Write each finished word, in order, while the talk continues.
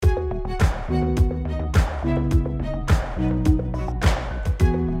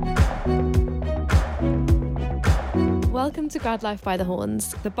Welcome to Grad Life by the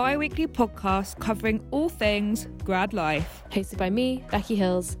Horns, the bi-weekly podcast covering all things grad life. Hosted by me, Becky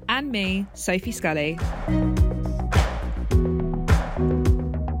Hills. And me, Sophie Scully.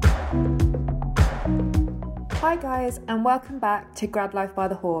 Hi guys, and welcome back to Grad Life by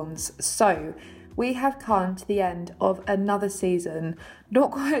the Horns. So, we have come to the end of another season.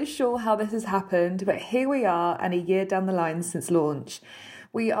 Not quite sure how this has happened, but here we are and a year down the line since launch.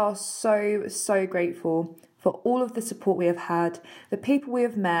 We are so grateful for all of the support we have had, the people we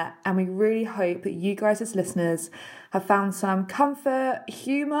have met, and we really hope that you guys as listeners have found some comfort,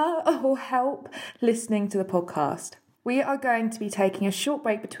 humour, or help listening to the podcast. We are going to be taking a short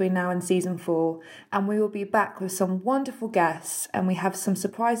break between now and season 4, and we will be back with some wonderful guests, and we have some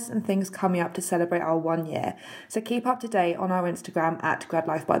surprises and things coming up to celebrate our 1 year. So keep up to date on our Instagram at Grad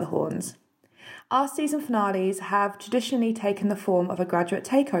Life by the Horns. Our season finales have traditionally taken the form of a graduate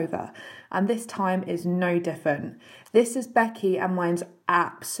takeover, and this time is no different. This is Becky and mine's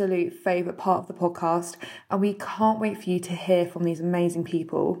absolute favourite part of the podcast, and we can't wait for you to hear from these amazing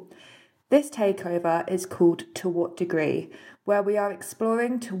people. This takeover is called To What Degree, where we are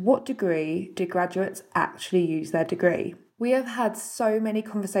exploring to what degree do graduates actually use their degree. We have had so many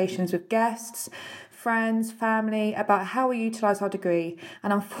conversations with guests, friends, family about how we utilise our degree,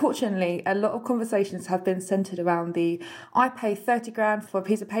 and unfortunately a lot of conversations have been centred around the I pay 30 grand for a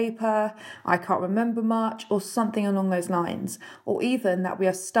piece of paper, I can't remember much, or something along those lines, or even that we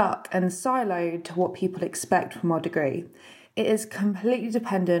are stuck and siloed to what people expect from our degree. It is completely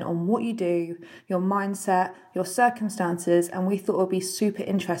dependent on what you do, your mindset, your circumstances, and we thought it would be super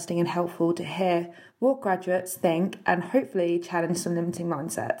interesting and helpful to hear what graduates think and hopefully challenge some limiting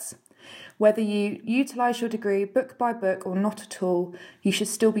mindsets. Whether you utilise your degree book by book or not at all, you should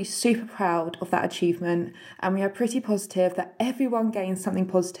still be super proud of that achievement, and we are pretty positive that everyone gains something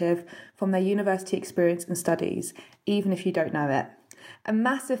positive from their university experience and studies, even if you don't know it. A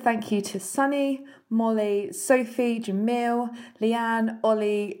massive thank you to Sunny, Molly, Sophie, Jamil, Leanne,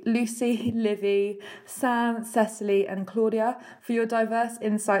 Ollie, Lucy, Livy, Sam, Cecily and Claudia for your diverse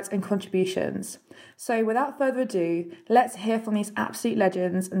insights and contributions. So without further ado, let's hear from these absolute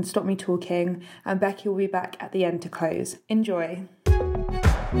legends and stop me talking, and Becky will be back at the end to close. Enjoy.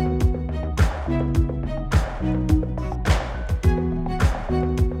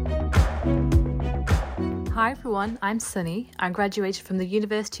 Hi everyone, I'm Sunny. I graduated from the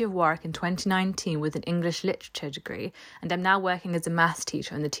University of Warwick in 2019 with an English literature degree, and I'm now working as a maths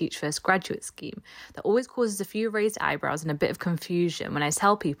teacher in the Teach First graduate scheme. That always causes a few raised eyebrows and a bit of confusion when I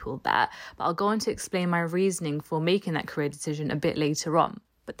tell people that, but I'll go on to explain my reasoning for making that career decision a bit later on.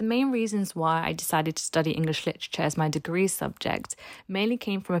 But the main reasons why I decided to study English literature as my degree subject mainly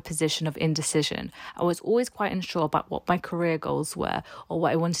came from a position of indecision. I was always quite unsure about what my career goals were or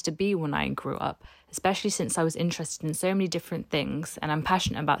what I wanted to be when I grew up, especially since I was interested in so many different things and I'm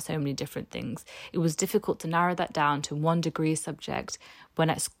passionate about so many different things. It was difficult to narrow that down to one degree subject when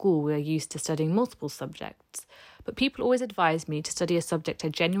at school we are used to studying multiple subjects. But people always advised me to study a subject I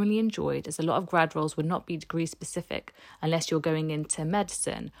genuinely enjoyed, as a lot of grad roles would not be degree specific unless you're going into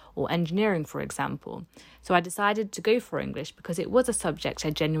medicine or engineering, for example. So I decided to go for English because it was a subject I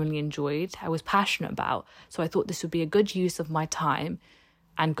genuinely enjoyed, I was passionate about, so I thought this would be a good use of my time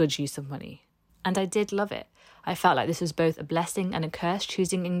and good use of money. And I did love it. I felt like this was both a blessing and a curse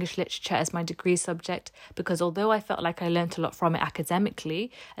choosing English literature as my degree subject, because although I felt like I learnt a lot from it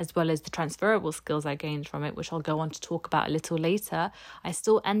academically, as well as the transferable skills I gained from it, which I'll go on to talk about a little later, I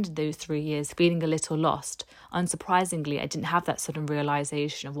still ended those 3 years feeling a little lost. Unsurprisingly, I didn't have that sudden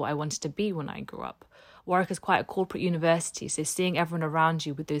realisation of what I wanted to be when I grew up. Warwick is quite a corporate university, so seeing everyone around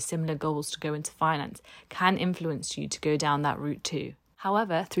you with those similar goals to go into finance can influence you to go down that route too.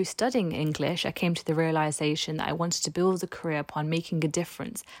 However, through studying English, I came to the realisation that I wanted to build a career upon making a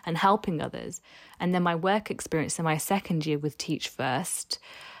difference and helping others. And then my work experience in my second year with Teach First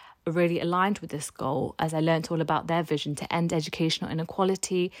really aligned with this goal, as I learnt all about their vision to end educational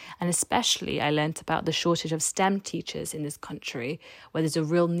inequality, and especially I learnt about the shortage of STEM teachers in this country, where there's a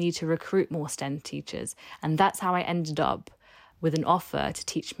real need to recruit more STEM teachers. And that's how I ended up with an offer to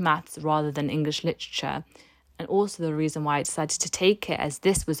teach maths rather than English literature. And also the reason why I decided to take it, as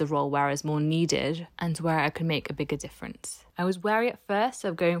this was a role where I was more needed and where I could make a bigger difference. I was wary at first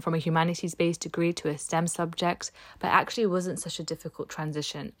of going from a humanities-based degree to a STEM subject, but actually it wasn't such a difficult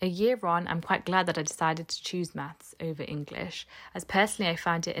transition. A year on, I'm quite glad that I decided to choose maths over English, as personally I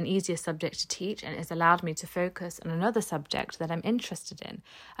found it an easier subject to teach, and it has allowed me to focus on another subject that I'm interested in.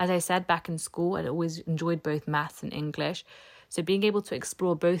 As I said, back in school, I'd always enjoyed both maths and English, so being able to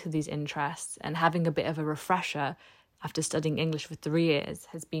explore both of these interests and having a bit of a refresher after studying English for 3 years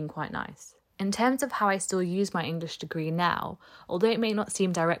has been quite nice. In terms of how I still use my English degree now, although it may not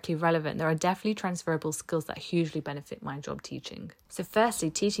seem directly relevant, there are definitely transferable skills that hugely benefit my job teaching. So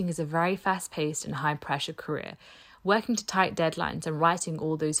firstly, teaching is a very fast-paced and high-pressure career. Working to tight deadlines and writing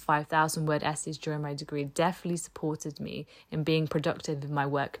all those 5,000-word essays during my degree definitely supported me in being productive in my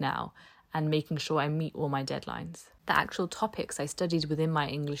work now and making sure I meet all my deadlines. The actual topics I studied within my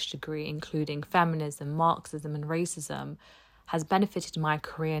English degree, including feminism, Marxism and racism, has benefited my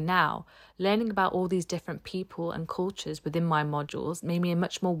career now. Learning about all these different people and cultures within my modules made me a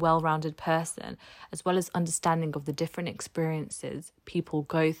much more well-rounded person, as well as understanding of the different experiences people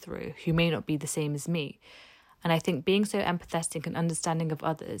go through who may not be the same as me. And I think being so empathetic and understanding of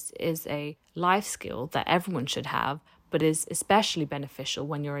others is a life skill that everyone should have, but is especially beneficial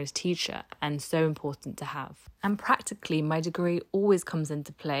when you're a teacher and so important to have. And practically, my degree always comes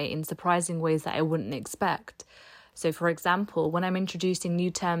into play in surprising ways that I wouldn't expect. So for example, when I'm introducing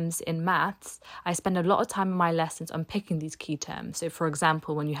new terms in maths, I spend a lot of time in my lessons unpicking these key terms. So for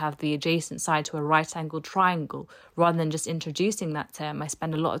example, when you have the adjacent side to a right-angled triangle, rather than just introducing that term, I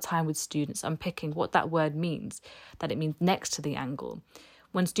spend a lot of time with students unpicking what that word means, that it means next to the angle.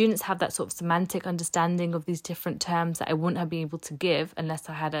 When students have that sort of semantic understanding of these different terms that I wouldn't have been able to give unless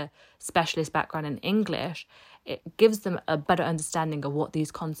I had a specialist background in English, it gives them a better understanding of what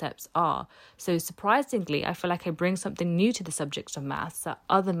these concepts are. So surprisingly, I feel like I bring something new to the subject of maths that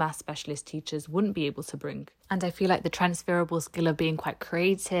other maths specialist teachers wouldn't be able to bring. And I feel like the transferable skill of being quite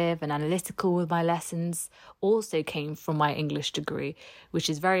creative and analytical with my lessons also came from my English degree, which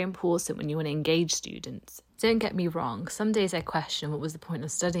is very important when you want to engage students. Don't get me wrong, some days I question what was the point of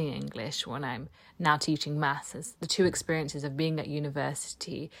studying English when I'm now teaching maths, as the two experiences of being at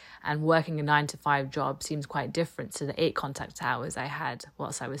university and working a 9-to-5 job seems quite different to the 8 contact hours I had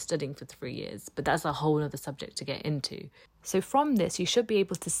whilst I was studying for 3 years, but that's a whole other subject to get into. So from this, you should be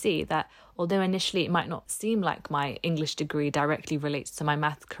able to see that although initially it might not seem like my English degree directly relates to my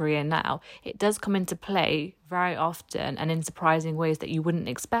maths career now, it does come into play very often and in surprising ways that you wouldn't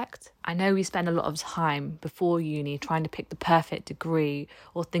expect. I know we spend a lot of time before uni trying to pick the perfect degree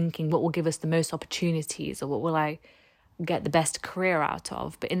or thinking what will give us the most opportunities or what will I get the best career out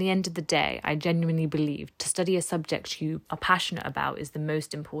of. But in the end of the day, I genuinely believe to study a subject you are passionate about is the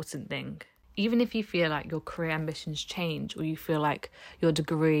most important thing. Even if you feel like your career ambitions change or you feel like your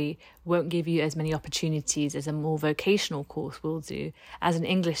degree won't give you as many opportunities as a more vocational course will do, as an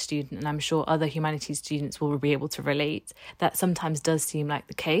English student, and I'm sure other humanities students will be able to relate, that sometimes does seem like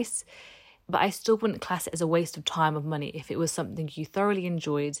the case. But I still wouldn't class it as a waste of time or money if it was something you thoroughly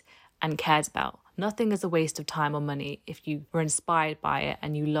enjoyed and cared about. Nothing is a waste of time or money if you were inspired by it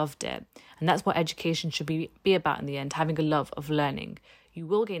and you loved it. And that's what education should be about in the end, having a love of learning. You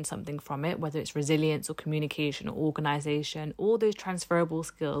will gain something from it, whether it's resilience or communication or organisation. All those transferable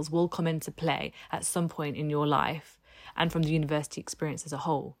skills will come into play at some point in your life and from the university experience as a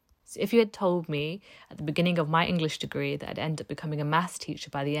whole. So if you had told me at the beginning of my English degree that I'd end up becoming a maths teacher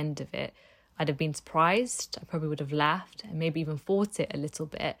by the end of it, I'd have been surprised, I probably would have laughed and maybe even fought it a little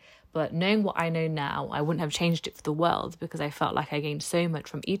bit. But knowing what I know now, I wouldn't have changed it for the world because I felt like I gained so much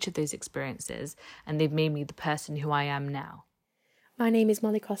from each of those experiences and they've made me the person who I am now. My name is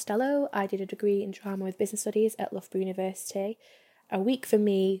Molly Costello. I did a degree in drama with business studies at Loughborough University. A week for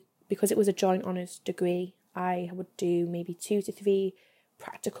me, because it was a joint honours degree, I would do maybe 2 to 3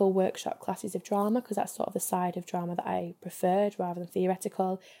 practical workshop classes of drama, because that's sort of the side of drama that I preferred rather than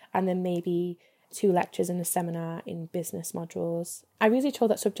theoretical, and then maybe 2 lectures and a seminar in business modules. I really chose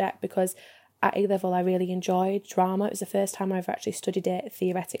that subject because at A-level I really enjoyed drama. It was the first time I've actually studied it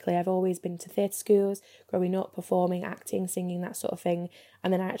theoretically. I've always been to theatre schools, growing up, performing, acting, singing, that sort of thing.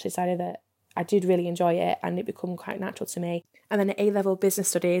 And then I actually decided that I did really enjoy it and it became quite natural to me. And then at A-level business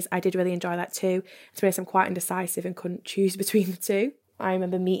studies, I did really enjoy that too. To be honest, I'm quite indecisive and couldn't choose between the two. I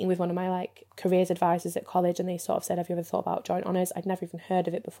remember meeting with one of my careers advisors at college and they sort of said, have you ever thought about joint honours? I'd never even heard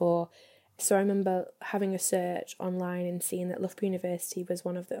of it before. So I remember having a search online and seeing that Loughborough University was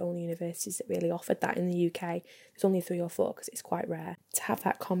one of the only universities that really offered that in the UK. There's only 3 or 4 because it's quite rare to have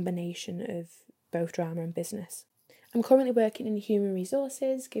that combination of both drama and business. I'm currently working in human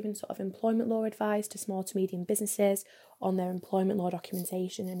resources, giving sort of employment law advice to small to medium businesses on their employment law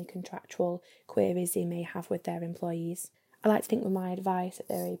documentation and any contractual queries they may have with their employees. I like to think with my advice that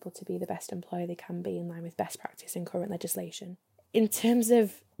they're able to be the best employer they can be in line with best practice and current legislation. In terms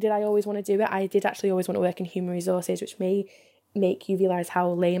of did I always want to do it, I did actually always want to work in human resources, which may make you realise how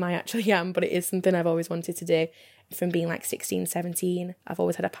lame I actually am, but it is something I've always wanted to do. From being 16, 17, I've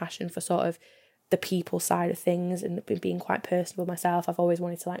always had a passion for sort of the people side of things and being quite personal with myself. I've always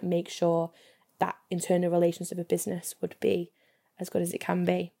wanted to make sure that internal relations of a business would be as good as it can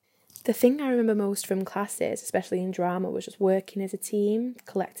be. The thing I remember most from classes, especially in drama, was just working as a team,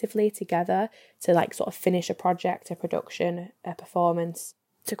 collectively together to like sort of finish a project, a production, a performance.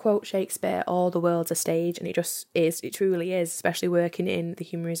 To quote Shakespeare, all the world's a stage, and it truly is, especially working in the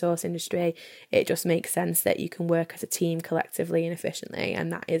human resource industry. It just makes sense that you can work as a team collectively and efficiently,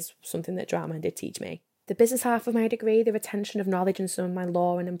 and that is something that drama did teach me. The business half of my degree, the retention of knowledge and some of my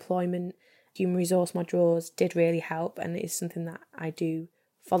law and employment human resource modules did really help, and it is something that I do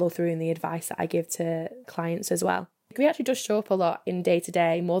follow through in the advice that I give to clients as well. The degree actually does show up a lot in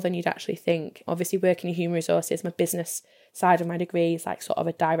day-to-day, more than you'd actually think. Obviously, working in human resources, my business side of my degree is like sort of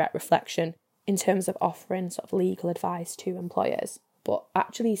a direct reflection in terms of offering sort of legal advice to employers. But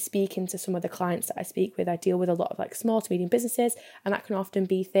actually speaking to some of the clients that I speak with, I deal with a lot of like small to medium businesses, and that can often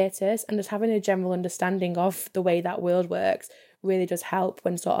be theatres, and just having a general understanding of the way that world works really does help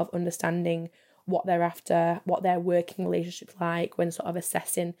when sort of understanding what they're after, what their working relationship's like, when sort of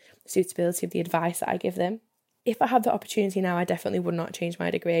assessing the suitability of the advice that I give them. If I had the opportunity now, I definitely would not change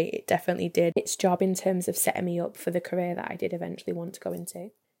my degree. It definitely did its job in terms of setting me up for the career that I did eventually want to go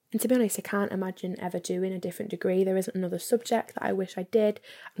into. And to be honest, I can't imagine ever doing a different degree. There isn't another subject that I wish I did.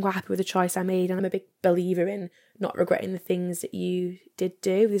 I'm quite happy with the choice I made, and I'm a big believer in not regretting the things that you did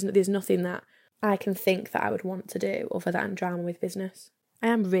do. There's nothing that I can think that I would want to do other than drama with business. I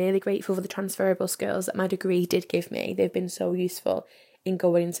am really grateful for the transferable skills that my degree did give me. They've been so useful in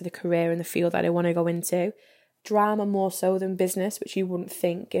going into the career and the field that I want to go into. Drama more so than business, which you wouldn't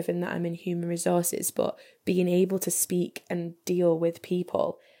think given that I'm in human resources, but being able to speak and deal with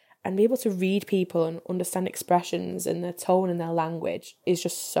people and be able to read people and understand expressions and their tone and their language is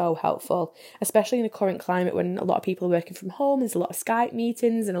just so helpful, especially in the current climate when a lot of people are working from home. There's a lot of Skype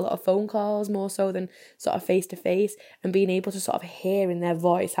meetings and a lot of phone calls more so than sort of face to face, and being able to sort of hear in their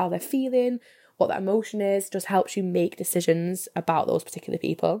voice how they're feeling, what that emotion is, just helps you make decisions about those particular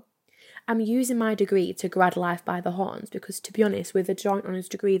people. I'm using my degree to grad life by the horns because, to be honest, with a joint honours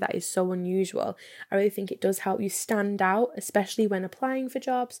degree that is so unusual, I really think it does help you stand out, especially when applying for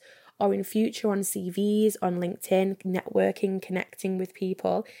jobs or in future on CVs, on LinkedIn, networking, connecting with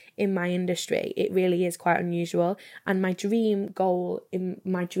people in my industry. It really is quite unusual, and my dream goal, in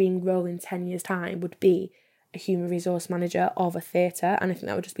my dream role in 10 years' time would be a human resource manager of a theatre, and I think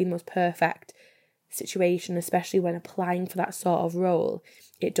that would just be the most perfect situation, especially when applying for that sort of role.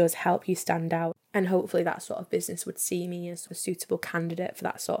 It does help you stand out, and hopefully that sort of business would see me as a suitable candidate for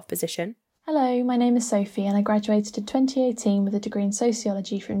that sort of position. Hello, my name is Sophie and I graduated in 2018 with a degree in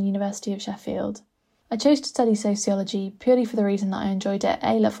sociology from the University of Sheffield. I chose to study sociology purely for the reason that I enjoyed it at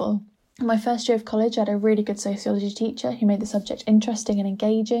A-level. In my first year of college, I had a really good sociology teacher who made the subject interesting and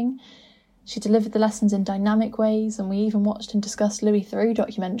engaging. She delivered the lessons in dynamic ways, and we even watched and discussed Louis Theroux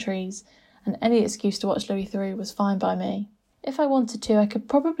documentaries, and any excuse to watch Louis Theroux was fine by me. If I wanted to, I could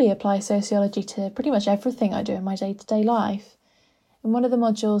probably apply sociology to pretty much everything I do in my day-to-day life. In one of the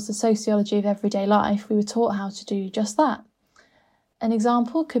modules, the sociology of everyday life, we were taught how to do just that. An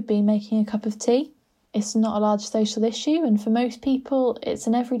example could be making a cup of tea. It's not a large social issue, and for most people, it's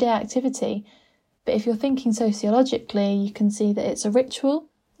an everyday activity. But if you're thinking sociologically, you can see that it's a ritual,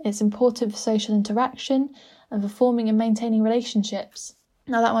 it's important for social interaction, and for forming and maintaining relationships.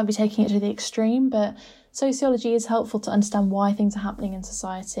 Now, that might be taking it to the extreme, but sociology is helpful to understand why things are happening in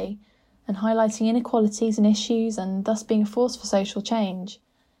society and highlighting inequalities and issues, and thus being a force for social change.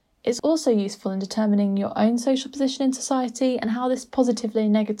 It's also useful in determining your own social position in society and how this positively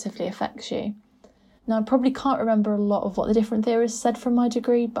and negatively affects you. Now, I probably can't remember a lot of what the different theorists said from my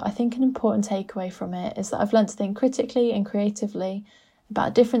degree, but I think an important takeaway from it is that I've learnt to think critically and creatively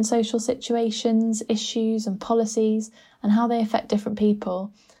about different social situations, issues and policies, and how they affect different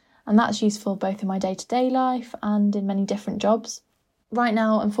people. And that's useful both in my day-to-day life and in many different jobs. Right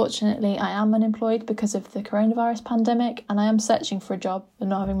now, unfortunately, I am unemployed because of the coronavirus pandemic, and I am searching for a job and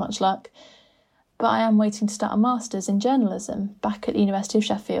not having much luck. But I am waiting to start a master's in journalism back at the University of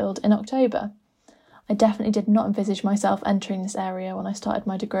Sheffield in October. I definitely did not envisage myself entering this area when I started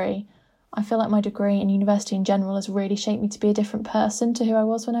my degree. I feel like my degree and university in general has really shaped me to be a different person to who I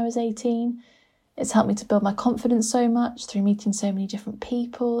was when I was 18. It's helped me to build my confidence so much through meeting so many different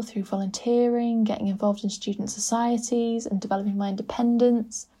people, through volunteering, getting involved in student societies and developing my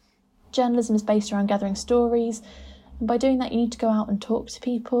independence. Journalism is based around gathering stories, and by doing that you need to go out and talk to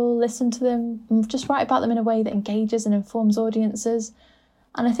people, listen to them, and just write about them in a way that engages and informs audiences.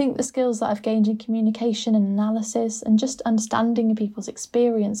 And I think the skills that I've gained in communication and analysis and just understanding people's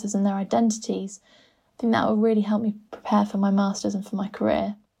experiences and their identities, I think that will really help me prepare for my master's and for my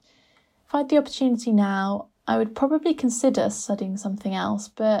career. If I had the opportunity now, I would probably consider studying something else,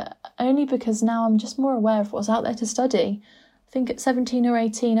 but only because now I'm just more aware of what's out there to study. I I think at 17 or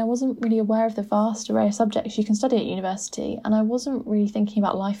 18, I wasn't really aware of the vast array of subjects you can study at university, and I wasn't really thinking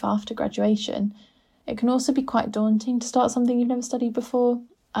about life after graduation. It can also be quite daunting to start something you've never studied before.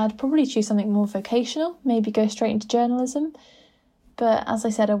 I'd probably choose something more vocational, maybe go straight into journalism. But as I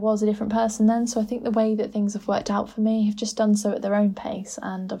said, I was a different person then, so I think the way that things have worked out for me have just done so at their own pace,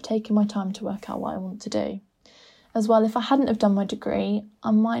 and I've taken my time to work out what I want to do. As well, if I hadn't have done my degree,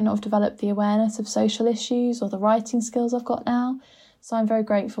 I might not have developed the awareness of social issues or the writing skills I've got now, so I'm very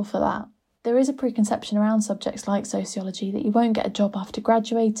grateful for that. There is a preconception around subjects like sociology that you won't get a job after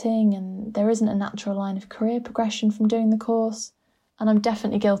graduating, and there isn't a natural line of career progression from doing the course. And I'm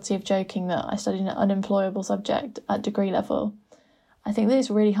definitely guilty of joking that I studied an unemployable subject at degree level. I think that it's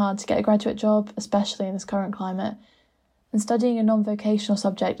really hard to get a graduate job, especially in this current climate. And studying a non-vocational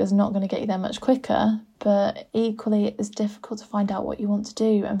subject is not going to get you there much quicker, but equally it is difficult to find out what you want to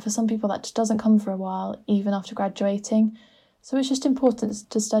do, and for some people that just doesn't come for a while, even after graduating. So it's just important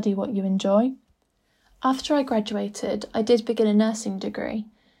to study what you enjoy. After I graduated, I did begin a nursing degree.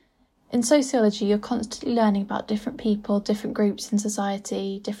 In sociology, you're constantly learning about different people, different groups in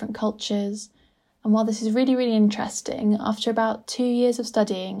society, different cultures. And while this is really, really interesting, after about 2 years of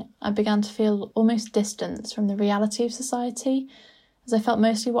studying, I began to feel almost distance from the reality of society, as I felt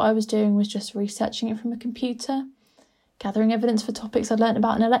mostly what I was doing was just researching it from a computer, gathering evidence for topics I'd learnt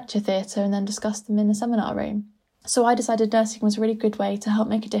about in a lecture theatre and then discussed them in a seminar room. So I decided nursing was a really good way to help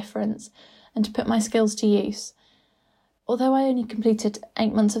make a difference and to put my skills to use. Although I only completed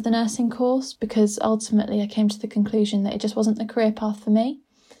 8 months of the nursing course, because ultimately I came to the conclusion that it just wasn't the career path for me,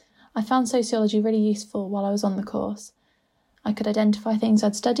 I found sociology really useful while I was on the course. I could identify things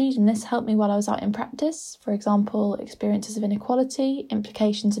I'd studied, and this helped me while I was out in practice. For example, experiences of inequality,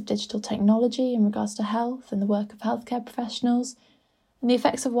 implications of digital technology in regards to health and the work of healthcare professionals, and the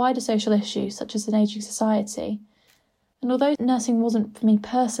effects of wider social issues such as an ageing society. And although nursing wasn't for me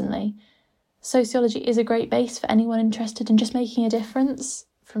personally, sociology is a great base for anyone interested in just making a difference,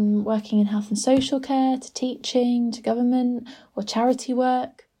 from working in health and social care to teaching to government or charity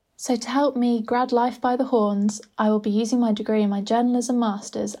work. So to help me grad life by the horns, I will be using my degree in my journalism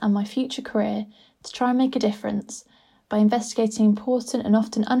masters and my future career to try and make a difference by investigating important and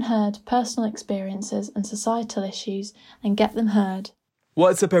often unheard personal experiences and societal issues and get them heard.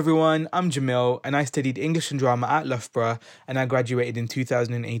 What's up everyone, I'm Jamil and I studied English and Drama at Loughborough and I graduated in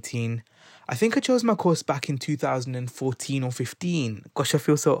 2018. I think I chose my course back in 2014 or 15. Gosh, I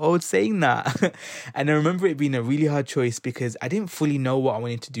feel so old saying that. And I remember it being a really hard choice because I didn't fully know what I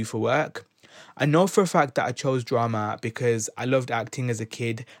wanted to do for work. I know for a fact that I chose drama because I loved acting as a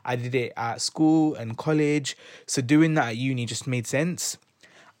kid. I did it at school and college, so doing that at uni just made sense.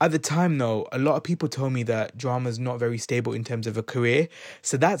 At the time though, a lot of people told me that drama's not very stable in terms of a career,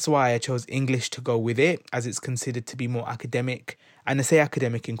 so that's why I chose English to go with it, as it's considered to be more academic, and I say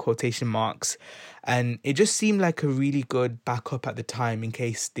academic in quotation marks, and it just seemed like a really good backup at the time in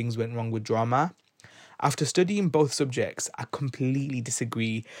case things went wrong with drama. After studying both subjects, I completely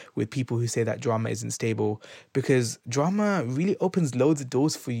disagree with people who say that drama isn't stable, because drama really opens loads of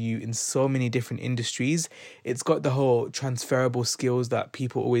doors for you in so many different industries. It's got the whole transferable skills that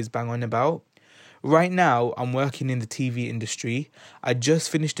people always bang on about. Right now, I'm working in the TV industry. I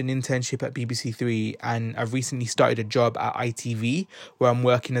just finished an internship at BBC Three and I've recently started a job at ITV where I'm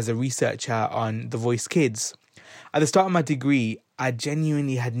working as a researcher on The Voice Kids. At the start of my degree, I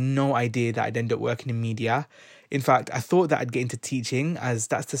genuinely had no idea that I'd end up working in media. In fact, I thought that I'd get into teaching, as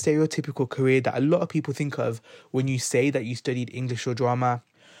that's the stereotypical career that a lot of people think of when you say that you studied English or drama.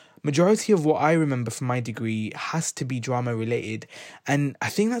 Majority of what I remember from my degree has to be drama related, and I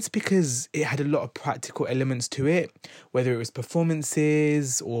think that's because it had a lot of practical elements to it, whether it was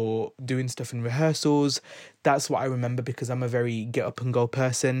performances or doing stuff in rehearsals. That's what I remember because I'm a very get up and go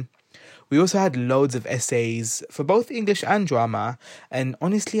person. We also had loads of essays for both English and drama, and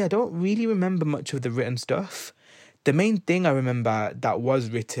honestly I don't really remember much of the written stuff. The main thing I remember that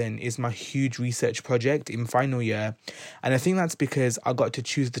was written is my huge research project in final year, and I think that's because I got to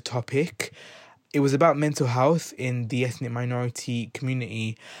choose the topic. It was about mental health in the ethnic minority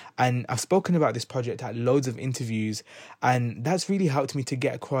community, and I've spoken about this project at loads of interviews, and that's really helped me to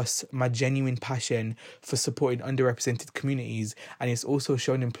get across my genuine passion for supporting underrepresented communities, and it's also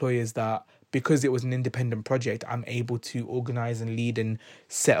shown employers that because it was an independent project, I'm able to organise and lead and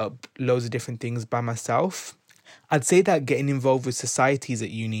set up loads of different things by myself. I'd say that getting involved with societies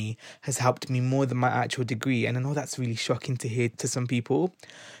at uni has helped me more than my actual degree, and I know that's really shocking to hear to some people.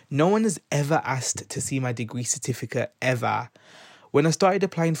 No one has ever asked to see my degree certificate, ever. When I started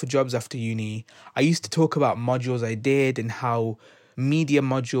applying for jobs after uni, I used to talk about modules I did and how media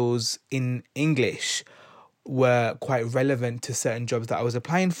modules in English were quite relevant to certain jobs that I was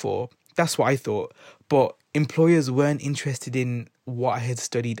applying for. That's what I thought. But employers weren't interested in what I had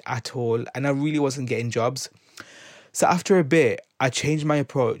studied at all, and I really wasn't getting jobs. So after a bit, I changed my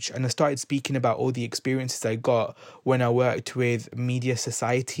approach and I started speaking about all the experiences I got when I worked with media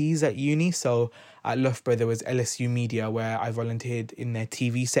societies at uni. So at Loughborough, there was LSU Media, where I volunteered in their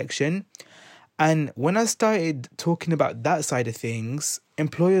TV section. And when I started talking about that side of things,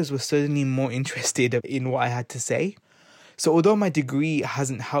 employers were suddenly more interested in what I had to say. So although my degree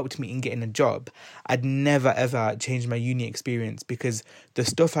hasn't helped me in getting a job, I'd never ever change my uni experience, because the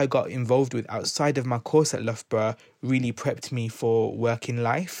stuff I got involved with outside of my course at Loughborough really prepped me for working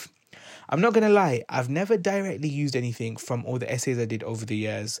life. I'm not going to lie, I've never directly used anything from all the essays I did over the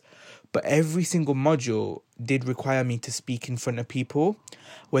years, but every single module did require me to speak in front of people.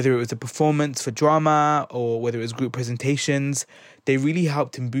 Whether it was a performance for drama or whether it was group presentations, they really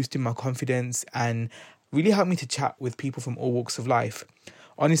helped in boosting my confidence and really helped me to chat with people from all walks of life.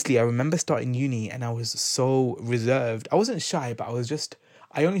 Honestly, I remember starting uni and I was so reserved. I wasn't shy, but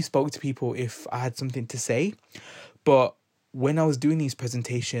I only spoke to people if I had something to say. But when I was doing these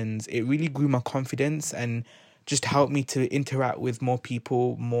presentations, it really grew my confidence and just helped me to interact with more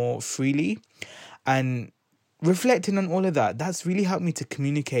people more freely. And reflecting on all of that, that's really helped me to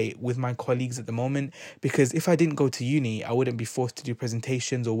communicate with my colleagues at the moment, because if I didn't go to uni, I wouldn't be forced to do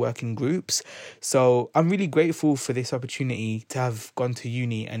presentations or work in groups. So I'm really grateful for this opportunity to have gone to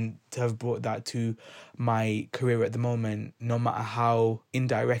uni and to have brought that to my career at the moment, no matter how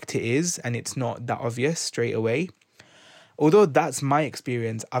indirect it is and it's not that obvious straight away. Although that's my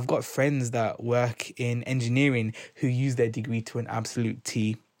experience, I've got friends that work in engineering who use their degree to an absolute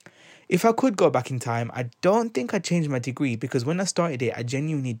T. If I could go back in time, I don't think I'd change my degree, because when I started it, I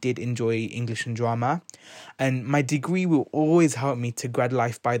genuinely did enjoy English and drama. And my degree will always help me to grad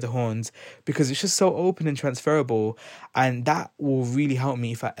life by the horns, because it's just so open and transferable. And that will really help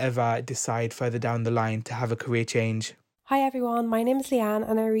me if I ever decide further down the line to have a career change. Hi everyone, my name is Leanne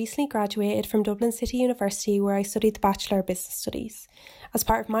and I recently graduated from Dublin City University, where I studied the Bachelor of Business Studies. As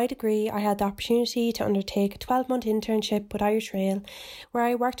part of my degree, I had the opportunity to undertake a 12-month internship with Irish Rail, where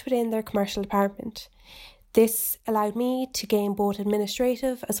I worked within their commercial department. This allowed me to gain both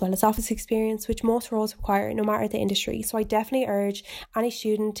administrative as well as office experience, which most roles require no matter the industry. So I definitely urge any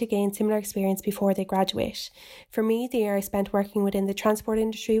student to gain similar experience before they graduate. For me, the year I spent working within the transport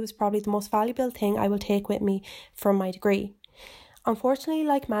industry was probably the most valuable thing I will take with me from my degree. Unfortunately,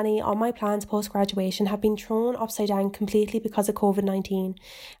 like many, all my plans post-graduation have been thrown upside down completely because of COVID-19.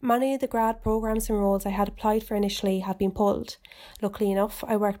 Many of the grad programmes and roles I had applied for initially have been pulled. Luckily enough,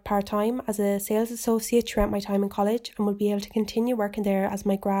 I worked part-time as a sales associate throughout my time in college and will be able to continue working there as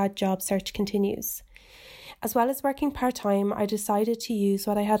my grad job search continues. As well as working part-time, I decided to use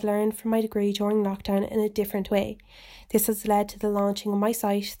what I had learned from my degree during lockdown in a different way. This has led to the launching of my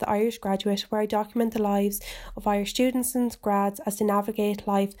site, The Irish Graduate, where I document the lives of Irish students and grads as they navigate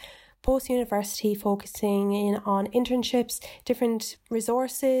life post-university, focusing in on internships, different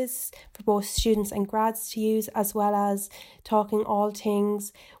resources for both students and grads to use, as well as talking all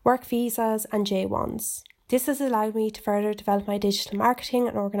things work visas and J1s. This has allowed me to further develop my digital marketing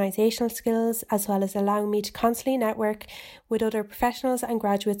and organisational skills, as well as allowing me to constantly network with other professionals and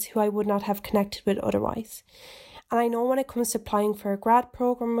graduates who I would not have connected with otherwise. And I know when it comes to applying for a grad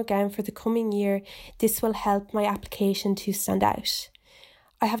programme again for the coming year, this will help my application to stand out.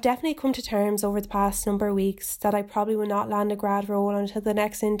 I have definitely come to terms over the past number of weeks that I probably will not land a grad role until the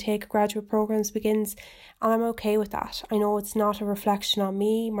next intake of graduate programmes begins, and I'm okay with that. I know it's not a reflection on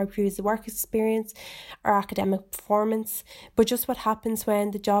me, my previous work experience or academic performance, but just what happens when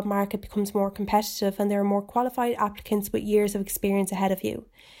the job market becomes more competitive and there are more qualified applicants with years of experience ahead of you.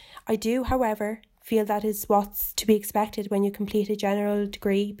 I do, however, feel that is what's to be expected when you complete a general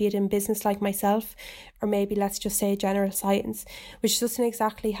degree, be it in business like myself, or maybe let's just say general science, which doesn't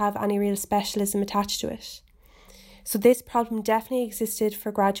exactly have any real specialism attached to it. So this problem definitely existed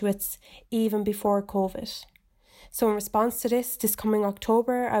for graduates even before COVID. So in response to this coming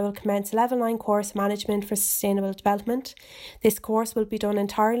October, I will commence a Level 9 course Management for Sustainable Development. This course will be done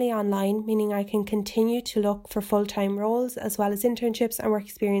entirely online, meaning I can continue to look for full-time roles as well as internships and work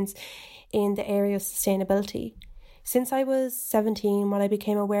experience in the area of sustainability. Since I was 17, when I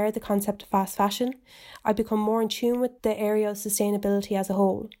became aware of the concept of fast fashion, I become more in tune with the area of sustainability as a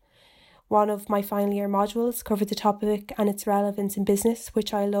whole. One of my final year modules covered the topic and its relevance in business,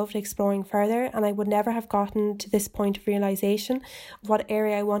 which I loved exploring further, and I would never have gotten to this point of realisation of what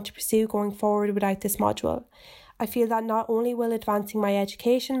area I want to pursue going forward without this module. I feel that not only will advancing my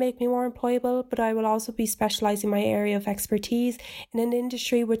education make me more employable, but I will also be specialising my area of expertise in an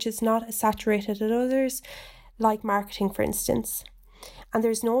industry which is not as saturated as others, like marketing, for instance. And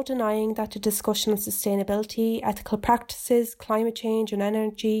there's no denying that the discussion on sustainability, ethical practices, climate change and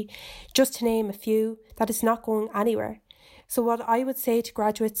energy, just to name a few, that is not going anywhere. So what I would say to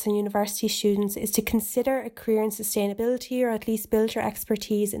graduates and university students is to consider a career in sustainability, or at least build your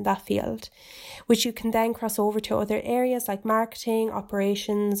expertise in that field, which you can then cross over to other areas like marketing,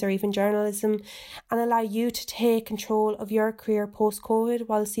 operations, or even journalism, and allow you to take control of your career post-COVID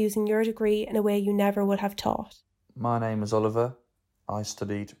whilst using your degree in a way you never would have taught. My name is Oliver. I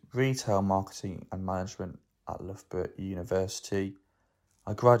studied retail marketing and management at Loughborough University.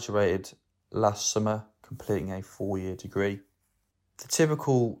 I graduated last summer, completing a 4-year degree. The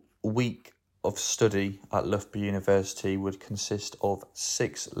typical week of study at Loughborough University would consist of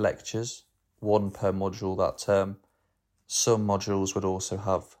 6 lectures, 1 per module that term. Some modules would also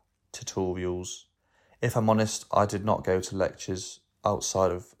have tutorials. If I'm honest, I did not go to lectures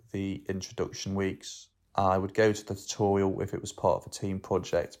outside of the introduction weeks. I would go to the tutorial if it was part of a team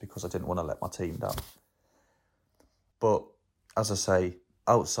project because I didn't want to let my team down. But as I say,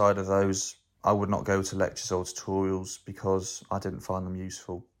 outside of those, I would not go to lectures or tutorials because I didn't find them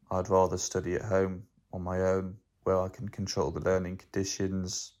useful. I'd rather study at home on my own, where I can control the learning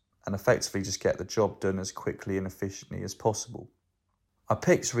conditions and effectively just get the job done as quickly and efficiently as possible. I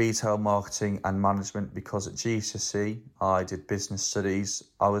picked retail marketing and management because at GCSE I did business studies.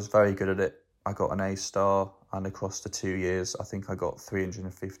 I was very good at it. I got an A star, and across the 2 years I think I got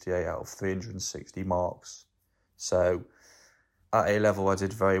 358 out of 360 marks. So at A level I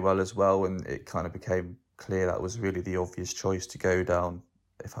did very well as well, and it kind of became clear that was really the obvious choice to go down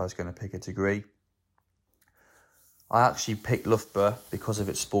if I was going to pick a degree. I actually picked Loughborough because of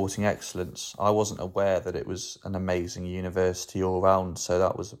its sporting excellence. I wasn't aware that it was an amazing university all round, so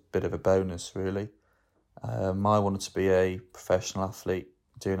that was a bit of a bonus really. I wanted to be a professional athlete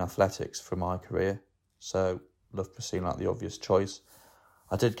doing athletics for my career, so Loughborough seemed like the obvious choice.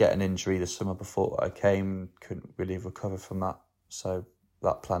 I did get an injury the summer before I came, couldn't really recover from that, so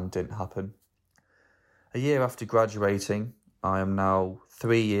that plan didn't happen. A year after graduating, I am now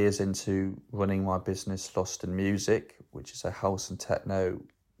 3 years into running my business Lost in Music, which is a house and techno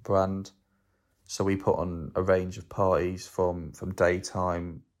brand. So we put on a range of parties from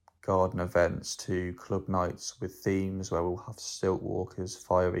daytime garden events to club nights with themes where we'll have stilt walkers,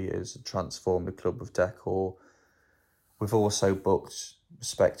 fire eaters, and transform the club with decor. We've also booked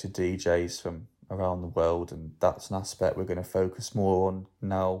respected DJs from around the world, and that's an aspect we're going to focus more on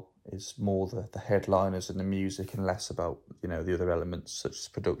now, is more the headliners and the music and less about, the other elements such as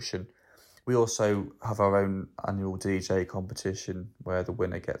production. We also have our own annual DJ competition where the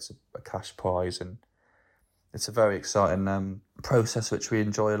winner gets a cash prize, and it's a very exciting process which we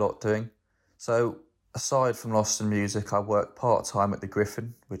enjoy a lot doing. So aside from Lost in Music, I work part-time at the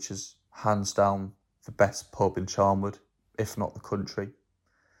Griffin, which is hands down the best pub in Charnwood, if not the country,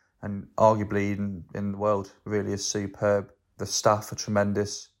 and arguably in the world. Really is superb. The staff are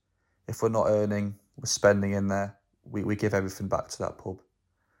tremendous. If we're not earning, we're spending in there. We give everything back to that pub.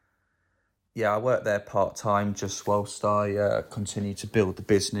 Yeah, I work there part-time just whilst I continue to build the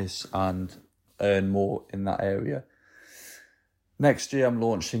business and earn more in that area. Next year I'm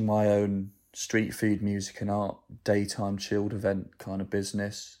launching my own street food, music and art, daytime chilled event kind of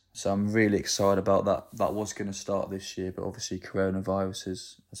business. So I'm really excited about that. That was going to start this year, but obviously coronavirus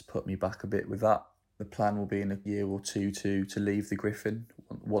has put me back a bit with that. The plan will be in a year or two to leave the Griffin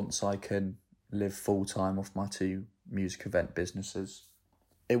once I can live full-time off my 2 music event businesses.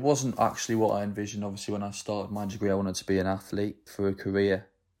 It wasn't actually what I envisioned. Obviously, when I started my degree, I wanted to be an athlete for a career,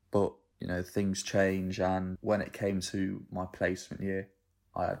 but things change, and when it came to my placement year,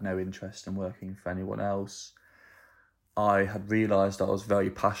 I had no interest in working for anyone else. I had realised I was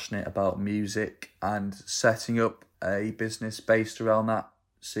very passionate about music, and setting up a business based around that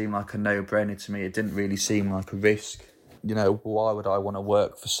seemed like a no-brainer to me. It didn't really seem like a risk. Why would I want to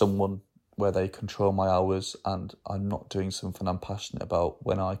work for someone where they control my hours and I'm not doing something I'm passionate about,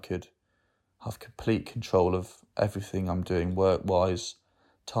 when I could have complete control of everything I'm doing work-wise,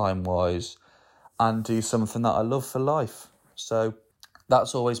 time-wise, and do something that I love for life. So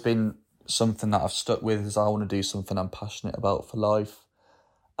that's always been something that I've stuck with, is I want to do something I'm passionate about for life,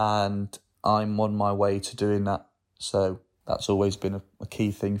 and I'm on my way to doing that. So that's always been a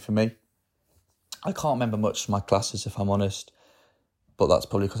key thing for me. I can't remember much from my classes, if I'm honest, but that's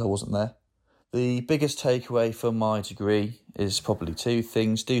probably because I wasn't there. The biggest takeaway from my degree is probably 2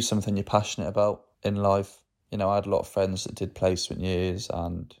 things. Do something you're passionate about in life. I had a lot of friends that did placement years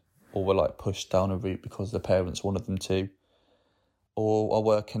and or were like pushed down a route because their parents wanted them to, or are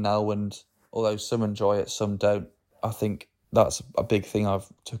working now, and although some enjoy it, some don't. I think that's a big thing I've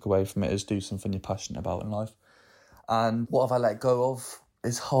took away from it, is do something you're passionate about in life. And what have I let go of?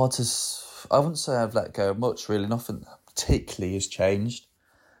 It's hard to... I wouldn't say I've let go of much, really. Nothing particularly has changed.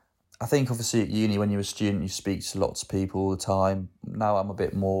 I think obviously at uni, when you're a student, you speak to lots of people all the time. Now I'm a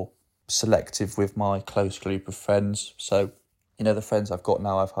bit more selective with my close group of friends. So, you know, the friends I've got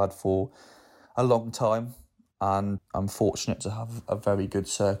now I've had for a long time, and I'm fortunate to have a very good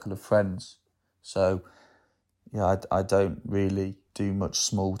circle of friends. So, yeah, I don't really do much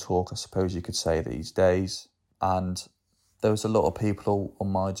small talk, I suppose you could say, these days. And there was a lot of people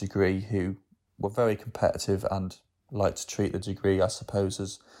on my degree who were very competitive and like to treat the degree, I suppose,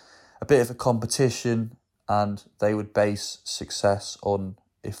 as a bit of a competition, and they would base success on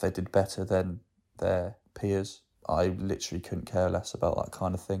if they did better than their peers. I literally couldn't care less about that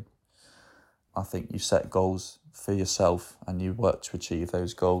kind of thing. I think you set goals for yourself and you work to achieve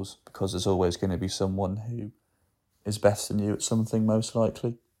those goals, because there's always going to be someone who is better than you at something, most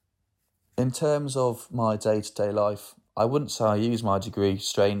likely. In terms of my day-to-day life, I wouldn't say I use my degree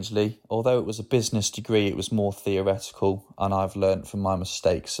strangely. Although it was a business degree, it was more theoretical, and I've learnt from my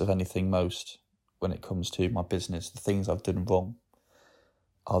mistakes, of anything, most when it comes to my business. The things I've done wrong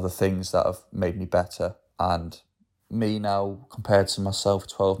are the things that have made me better. And me now, compared to myself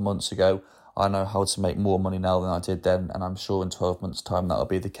 12 months ago, I know how to make more money now than I did then, and I'm sure in 12 months' time that'll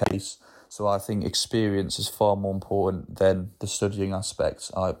be the case. So I think experience is far more important than the studying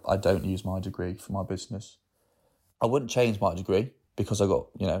aspect. I don't use my degree for my business. I wouldn't change my degree because I got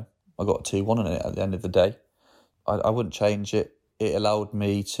a 2-1 in it at the end of the day. I wouldn't change it. It allowed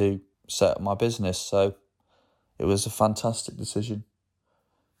me to set up my business, so it was a fantastic decision.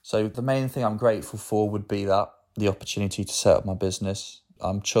 So the main thing I'm grateful for would be the opportunity to set up my business.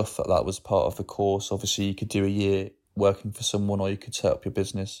 I'm chuffed that was part of the course. Obviously, you could do a year working for someone, or you could set up your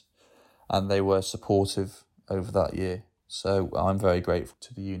business, and they were supportive over that year. So I'm very grateful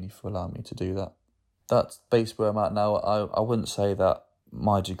to the uni for allowing me to do that. That's basically where I'm at now. I wouldn't say that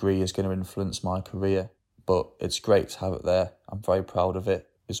my degree is going to influence my career, but it's great to have it there. I'm very proud of it.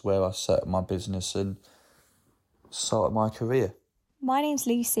 It's where I set up my business and started my career. My name's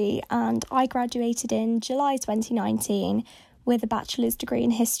Lucy, and I graduated in July 2019 with a bachelor's degree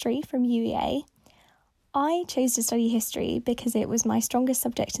in history from UEA. I chose to study history because it was my strongest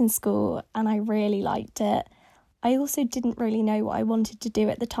subject in school and I really liked it. I also didn't really know what I wanted to do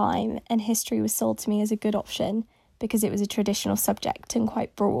at the time, and history was sold to me as a good option because it was a traditional subject and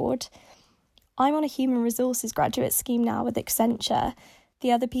quite broad. I'm on a human resources graduate scheme now with Accenture.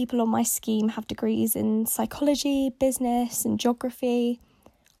 The other people on my scheme have degrees in psychology, business and geography.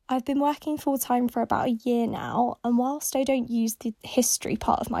 I've been working full-time for about a year now, and whilst I don't use the history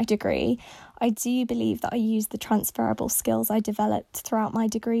part of my degree, I do believe that I use the transferable skills I developed throughout my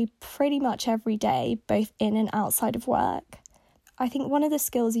degree pretty much every day, both in and outside of work. I think one of the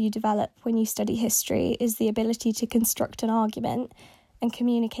skills you develop when you study history is the ability to construct an argument and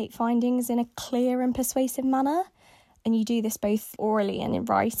communicate findings in a clear and persuasive manner, and you do this both orally and in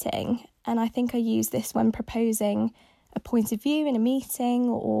writing, and I think I use this when proposing a point of view in a meeting,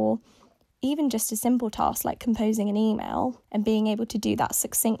 or even just a simple task like composing an email and being able to do that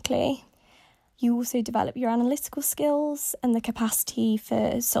succinctly. You also develop your analytical skills and the capacity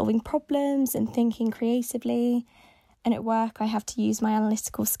for solving problems and thinking creatively. And at work, I have to use my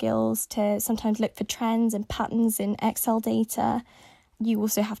analytical skills to sometimes look for trends and patterns in Excel data. You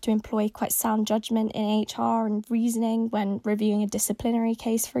also have to employ quite sound judgment in HR and reasoning when reviewing a disciplinary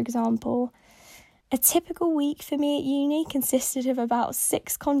case, for example. A typical week for me at uni consisted of about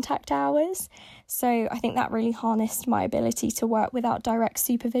 6 contact hours, so I think that really harnessed my ability to work without direct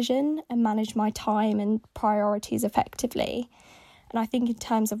supervision and manage my time and priorities effectively. And I think in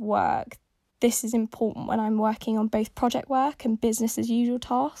terms of work, this is important when I'm working on both project work and business as usual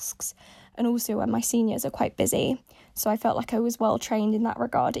tasks, and also when my seniors are quite busy, so I felt like I was well trained in that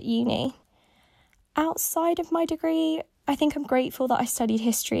regard at uni. Outside of my degree, I think I'm grateful that I studied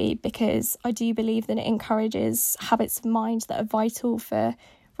history because I do believe that it encourages habits of mind that are vital for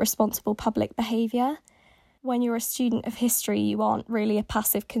responsible public behaviour. When you're a student of history, you aren't really a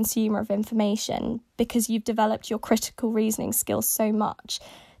passive consumer of information because you've developed your critical reasoning skills so much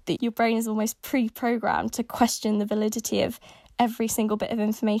that your brain is almost pre-programmed to question the validity of every single bit of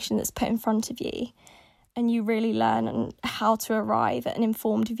information that's put in front of you. And you really learn how to arrive at an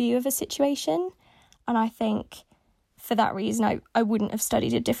informed view of a situation. And I think for that reason, I wouldn't have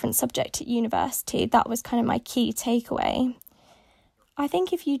studied a different subject at university. That was kind of my key takeaway. I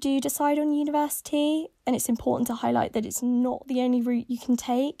think if you do decide on university, and it's important to highlight that it's not the only route you can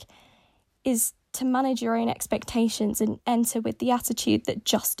take, is to manage your own expectations and enter with the attitude that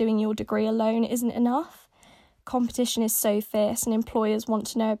just doing your degree alone isn't enough. Competition is so fierce and employers want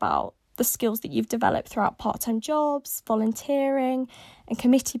to know about the skills that you've developed throughout part-time jobs, volunteering and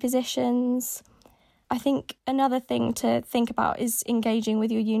committee positions. I think another thing to think about is engaging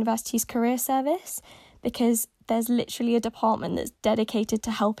with your university's career service, because there's literally a department that's dedicated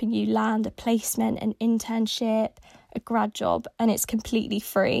to helping you land a placement, an internship, a grad job, and it's completely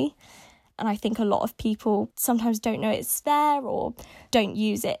free. And I think a lot of people sometimes don't know it's there or don't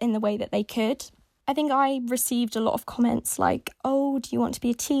use it in the way that they could. I think I received a lot of comments like, oh, do you want to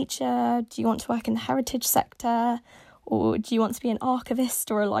be a teacher? Do you want to work in the heritage sector? Or do you want to be an archivist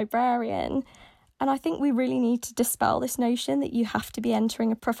or a librarian? And I think we really need to dispel this notion that you have to be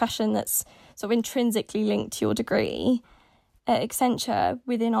entering a profession that's sort of intrinsically linked to your degree. At Accenture,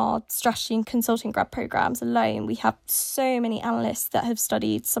 within our strategy and consulting grad programmes alone, we have so many analysts that have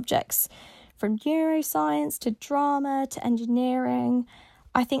studied subjects from neuroscience to drama to engineering.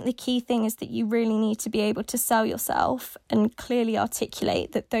 I think the key thing is that you really need to be able to sell yourself and clearly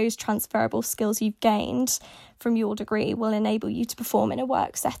articulate that those transferable skills you've gained from your degree will enable you to perform in a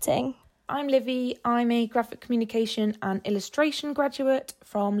work setting. I'm Livy. I'm a graphic communication and illustration graduate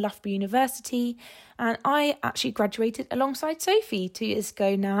from Loughborough University, and I actually graduated alongside Sophie 2 years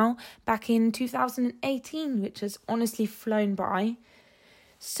ago now, back in 2018, which has honestly flown by.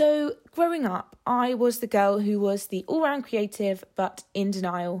 So growing up, I was the girl who was the all-round creative but in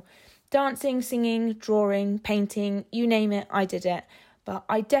denial. Dancing, singing, drawing, painting, you name it, I did it. But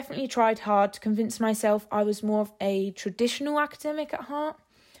I definitely tried hard to convince myself I was more of a traditional academic at heart.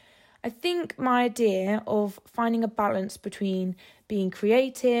 I think my idea of finding a balance between being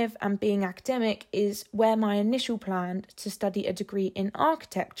creative and being academic is where my initial plan to study a degree in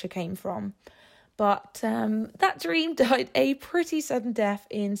architecture came from. But that dream died a pretty sudden death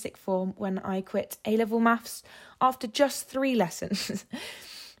in sixth form when I quit A-level maths after just 3 lessons.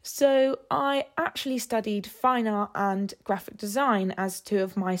 So I actually studied fine art and graphic design as 2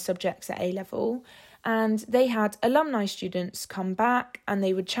 of my subjects at A-level. And they had alumni students come back and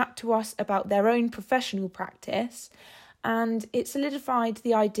they would chat to us about their own professional practice, and it solidified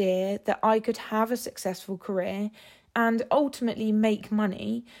the idea that I could have a successful career and ultimately make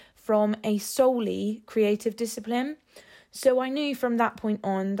money from a solely creative discipline. So I knew from that point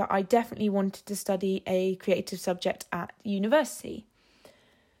on that I definitely wanted to study a creative subject at university.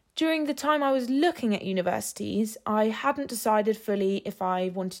 During the time I was looking at universities, I hadn't decided fully if I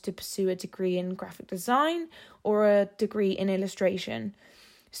wanted to pursue a degree in graphic design or a degree in illustration.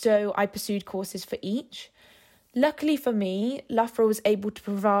 So I pursued courses for each. Luckily for me, Loughborough was able to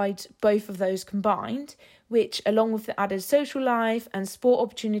provide both of those combined, which, along with the added social life and sport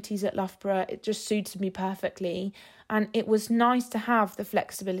opportunities at Loughborough, it just suited me perfectly. And it was nice to have the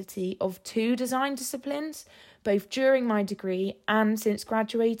flexibility of 2 design disciplines, both during my degree and since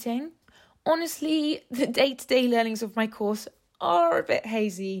graduating. Honestly, the day-to-day learnings of my course are a bit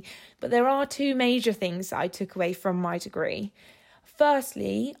hazy, but there are 2 major things that I took away from my degree.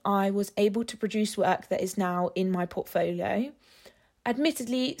 Firstly, I was able to produce work that is now in my portfolio.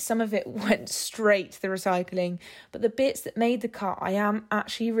 Admittedly, some of it went straight to the recycling, but the bits that made the cut I am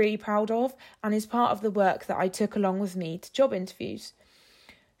actually really proud of and is part of the work that I took along with me to job interviews.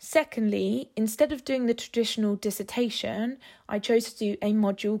 Secondly, instead of doing the traditional dissertation, I chose to do a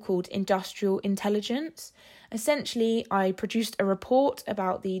module called Industrial Intelligence. Essentially, I produced a report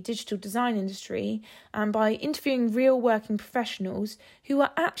about the digital design industry, and by interviewing real working professionals who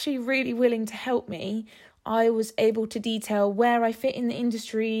were actually really willing to help me, I was able to detail where I fit in the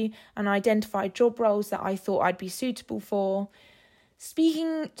industry and identify job roles that I thought I'd be suitable for.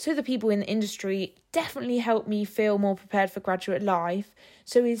 Speaking to the people in the industry definitely helped me feel more prepared for graduate life,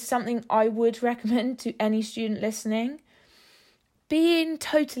 so is something I would recommend to any student listening. Being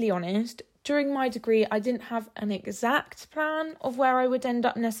totally honest, during my degree I didn't have an exact plan of where I would end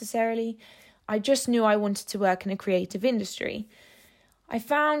up necessarily. I just knew I wanted to work in a creative industry. I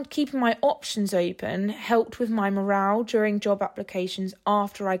found keeping my options open helped with my morale during job applications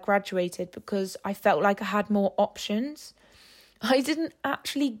after I graduated because I felt like I had more options. I didn't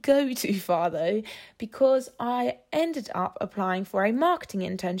actually go too far though, because I ended up applying for a marketing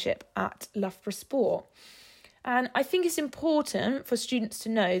internship at Loughborough Sport. And I think it's important for students to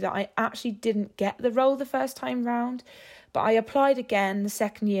know that I actually didn't get the role the first time round, but I applied again the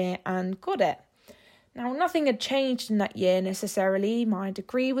second year and got it. Now, nothing had changed in that year necessarily. My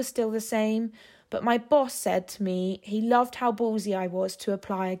degree was still the same, but my boss said to me he loved how ballsy I was to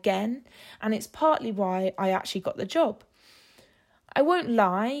apply again, and it's partly why I actually got the job. I won't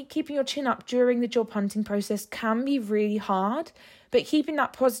lie, keeping your chin up during the job hunting process can be really hard, but keeping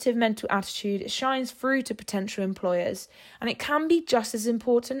that positive mental attitude shines through to potential employers, and it can be just as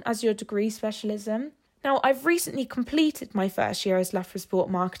important as your degree specialism. Now, I've recently completed my first year as Loughborough Sport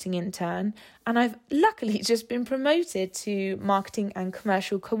marketing intern, and I've luckily just been promoted to marketing and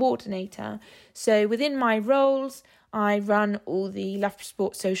commercial coordinator. So within my roles, I run all the Loughborough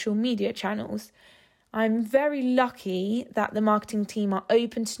Sport social media channels. I'm very lucky that the marketing team are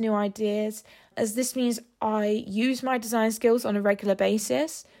open to new ideas, as this means I use my design skills on a regular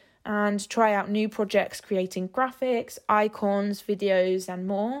basis and try out new projects creating graphics, icons, videos and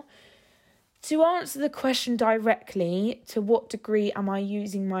more. To answer the question directly, to what degree am I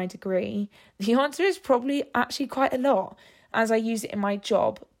using my degree? The answer is probably actually quite a lot, as I use it in my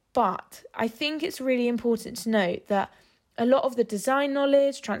job. But I think it's really important to note that a lot of the design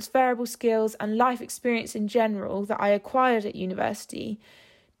knowledge, transferable skills and life experience in general that I acquired at university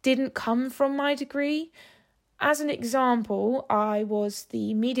didn't come from my degree. As an example, I was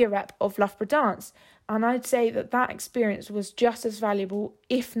the media rep of Loughborough Dance, and I'd say that experience was just as valuable,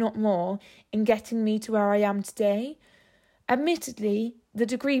 if not more, in getting me to where I am today. Admittedly, the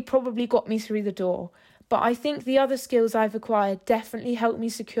degree probably got me through the door, but I think the other skills I've acquired definitely helped me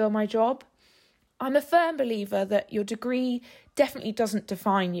secure my job. I'm a firm believer that your degree definitely doesn't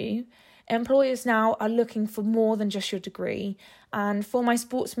define you. Employers now are looking for more than just your degree, and for my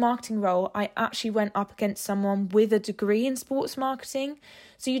sports marketing role, I actually went up against someone with a degree in sports marketing,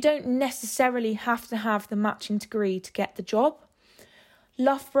 so you don't necessarily have to have the matching degree to get the job.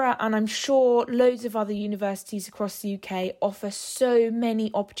 Loughborough, and I'm sure loads of other universities across the UK, offer so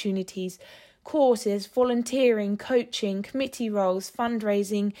many opportunities: courses, volunteering, coaching, committee roles,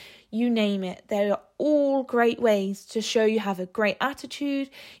 fundraising, you name it. They are all great ways to show you have a great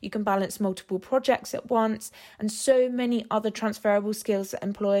attitude, you can balance multiple projects at once, and so many other transferable skills that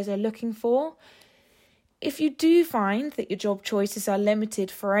employers are looking for. If you do find that your job choices are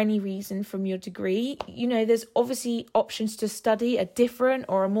limited for any reason from your degree, there's obviously options to study a different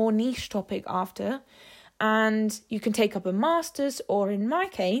or a more niche topic after, and you can take up a master's, or in my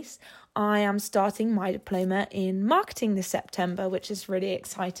case, I am starting my diploma in marketing this September, which is really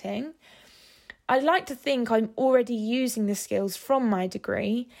exciting. I'd like to think I'm already using the skills from my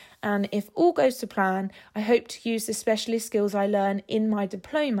degree, and if all goes to plan, I hope to use the specialist skills I learn in my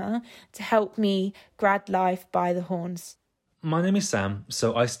diploma to help me grad life by the horns. My name is Sam,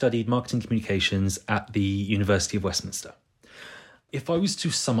 so I studied marketing communications at the University of Westminster. If I was to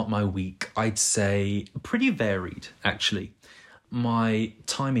sum up my week, I'd say pretty varied, actually. My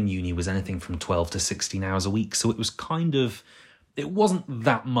time in uni was anything from 12 to 16 hours a week, so it wasn't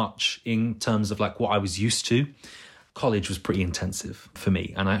that much in terms of like what I was used to. College was pretty intensive for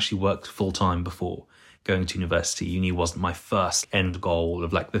me, and I actually worked full-time before going to university. Uni wasn't my first end goal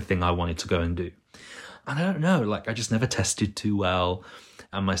of like the thing I wanted to go and do. And I don't know, I just never tested too well.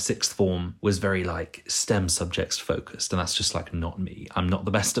 And my sixth form was very STEM subjects focused, and that's just not me. I'm not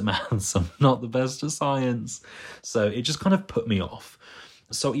the best at maths, I'm not the best at science. So it just kind of put me off.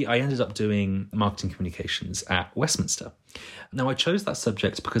 So I ended up doing marketing communications at Westminster. Now, I chose that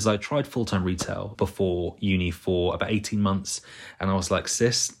subject because I tried full-time retail before uni for about 18 months, and I was like,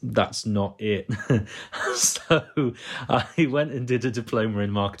 sis, that's not it. So I went and did a diploma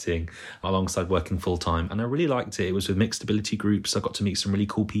in marketing alongside working full-time, and I really liked it. It was with mixed ability groups. I got to meet some really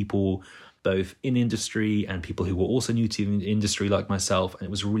cool people, both in industry and people who were also new to the industry like myself. And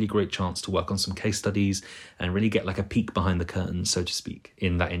it was a really great chance to work on some case studies and really get a peek behind the curtain, so to speak,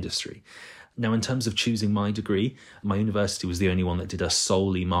 in that industry. Now, in terms of choosing my degree, my university was the only one that did a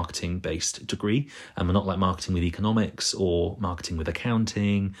solely marketing-based degree, and we're not like marketing with economics or marketing with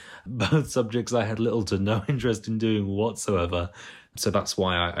accounting, both subjects I had little to no interest in doing whatsoever. So that's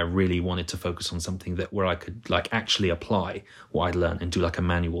why I really wanted to focus on something where I could actually apply what I'd learned and do a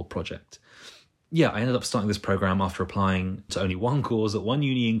manual project. Yeah, I ended up starting this program after applying to only one course at one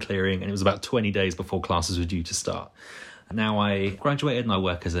uni in Clearing, and it was about 20 days before classes were due to start. Now I graduated and I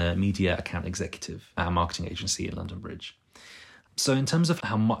work as a media account executive at a marketing agency in London Bridge. So in terms of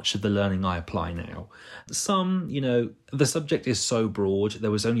how much of the learning I apply now, the subject is so broad, there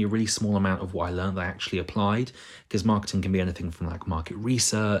was only a really small amount of what I learned that I actually applied, because marketing can be anything from market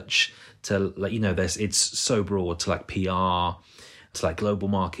research to it's so broad to PR, to global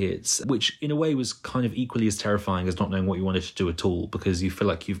markets, which in a way was kind of equally as terrifying as not knowing what you wanted to do at all, because you feel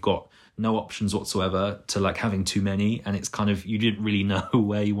like you've got no options whatsoever to having too many, and it's kind of, you didn't really know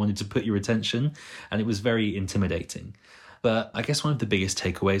where you wanted to put your attention, and it was very intimidating. But I guess one of the biggest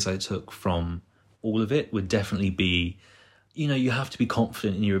takeaways I took from all of it would definitely be, you have to be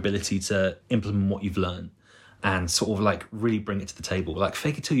confident in your ability to implement what you've learned. and sort of like really bring it to the table. Like,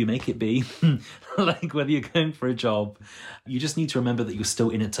 fake it till you make it, be. Like, whether you're going for a job, you just need to remember that you're still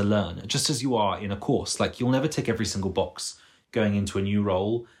in it to learn, just as you are in a course. Like, you'll never tick every single box going into a new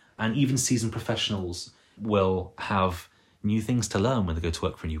role, and even seasoned professionals will have new things to learn when they go to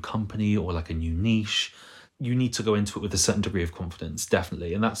work for a new company or like a new niche. You need to go into it with a certain degree of confidence,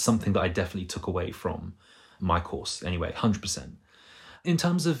 definitely. And that's something that I definitely took away from my course anyway, 100%. In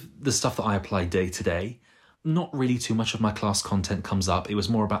terms of the stuff that I apply day to day, not really too much of my class content comes up. It was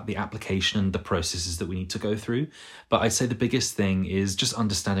more about the application and the processes that we need to go through. But I'd say the biggest thing is just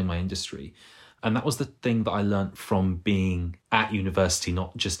understanding my industry. And that was the thing that I learned from being at university,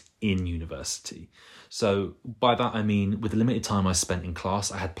 not just in university. So by that, I mean, with the limited time I spent in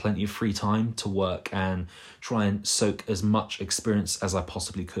class, I had plenty of free time to work and try and soak as much experience as I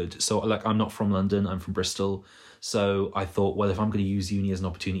possibly could. So like, I'm not from London, I'm from Bristol. So I thought, well, if I'm going to use uni as an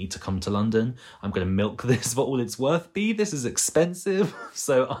opportunity to come to London, I'm going to milk this for all it's worth. B, this is expensive.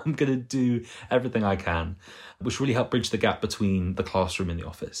 So I'm going to do everything I can, which really helped bridge the gap between the classroom and the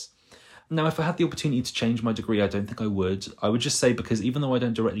office. Now, if I had the opportunity to change my degree, I don't think I would. I would just say, because even though I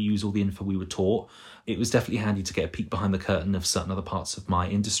don't directly use all the info we were taught, it was definitely handy to get a peek behind the curtain of certain other parts of my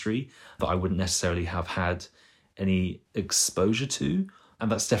industry that I wouldn't necessarily have had any exposure to.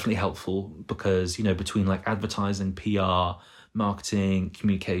 And that's definitely helpful because, you know, between like advertising, PR, marketing,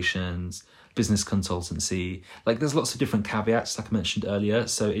 communications, business consultancy, like there's lots of different caveats, like I mentioned earlier.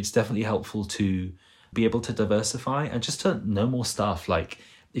 So it's definitely helpful to be able to diversify and just to know more stuff. Like,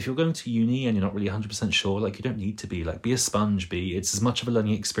 if you're going to uni and you're not really 100% sure, like, you don't need to be. Like, be a sponge, it's as much of a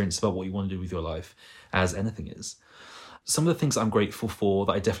learning experience about what you want to do with your life as anything is. Some of the things I'm grateful for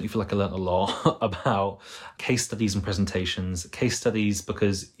that I definitely feel like I learned a lot about: case studies and presentations. Case studies,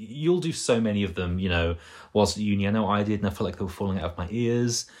 because you'll do so many of them, you know, whilst at uni. I know I did, and I felt like they were falling out of my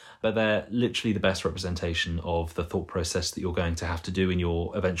ears, but they're literally the best representation of the thought process that you're going to have to do in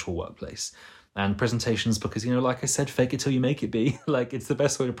your eventual workplace. And presentations, because, you know, like I said, fake it till you make it, be. Like, it's the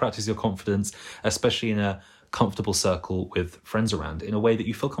best way to practice your confidence, especially in a comfortable circle with friends around, in a way that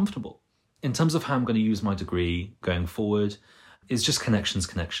you feel comfortable. In terms of how I'm going to use my degree going forward, it's just connections.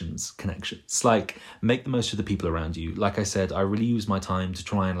 Like, make the most of the people around you. Like I said, I really use my time to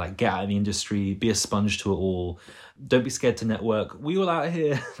try and like get out of the industry, be a sponge to it all. Don't be scared to network. We all out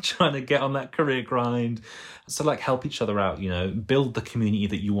here trying to get on that career grind. So like, help each other out, you know, build the community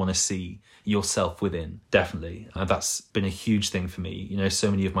that you want to see yourself within. Definitely. That's been a huge thing for me. You know,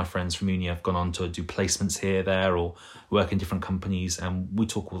 so many of my friends from uni have gone on to do placements here, there, or work in different companies, and we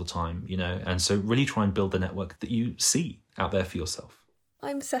talk all the time, you know, and so really try and build the network that you see out there for yourself.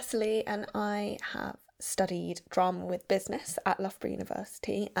 I'm Cecily, and I have studied drama with business at Loughborough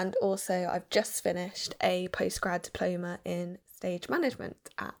University, and also I've just finished a postgrad diploma in stage management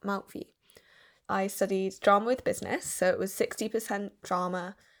at Mountview. I studied drama with business, so it was 60%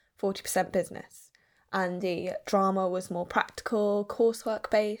 drama, 40% business, and the drama was more practical, coursework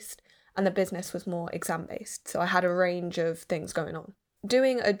based, and the business was more exam based, so I had a range of things going on.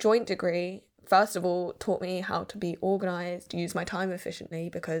 Doing a joint degree, first of all, taught me how to be organised, use my time efficiently,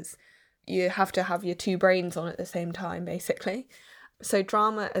 because you have to have your two brains on at the same time, basically. So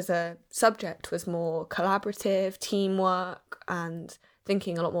drama as a subject was more collaborative, teamwork, and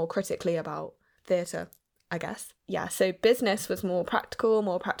thinking a lot more critically about theatre, I guess. Yeah, so business was more practical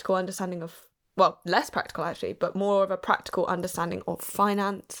understanding of, well, less practical actually, but more of a practical understanding of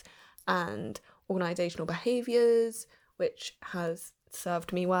finance and organisational behaviours, which has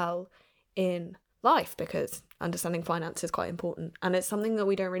served me well in life because understanding finance is quite important, and it's something that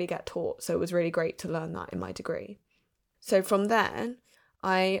we don't really get taught, so it was really great to learn that in my degree. So from then,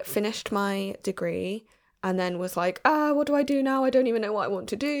 I finished my degree and then was like, what do I do now? I don't even know what I want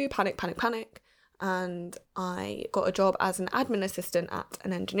to do. Panic. And I got a job as an admin assistant at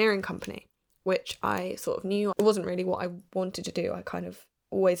an engineering company, which I sort of knew it wasn't really what I wanted to do. I kind of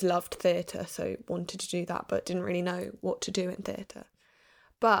always loved theatre, so wanted to do that, but didn't really know what to do in theatre.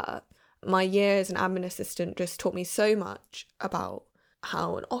 But my year as an admin assistant just taught me so much about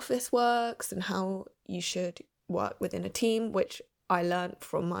how an office works and how you should work within a team, which I learned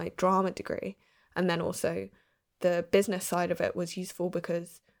from my drama degree. And then also the business side of it was useful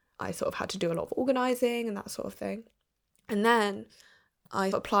because I sort of had to do a lot of organising and that sort of thing. And then I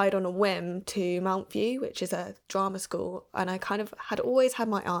applied on a whim to Mountview, which is a drama school, and I kind of had always had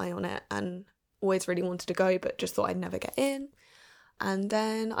my eye on it and always really wanted to go, but just thought I'd never get in. And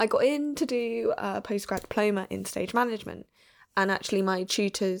then I got in to do a postgrad diploma in stage management. And actually my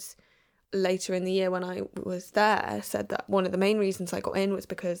tutors later in the year when I was there said that one of the main reasons I got in was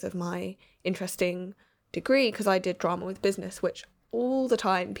because of my interesting degree, because I did drama with business, which all the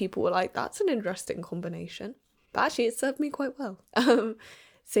time people were like, that's an interesting combination. but actually it served me quite well.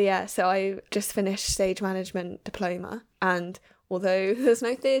 So I just finished stage management diploma, and although there's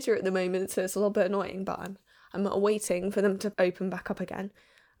no theatre at the moment, so it's a little bit annoying, but I'm waiting for them to open back up again.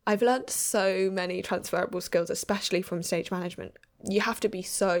 I've learnt so many transferable skills, especially from stage management. You have to be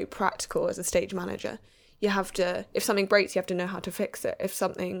so practical as a stage manager. You have to, if something breaks, you have to know how to fix it. If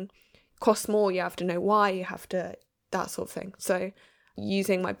something costs more, you have to know why, you have to, that sort of thing. So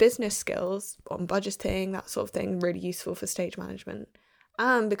using my business skills on budgeting, that sort of thing, really useful for stage management.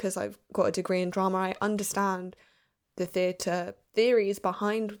 And because I've got a degree in drama, I understand the theatre theories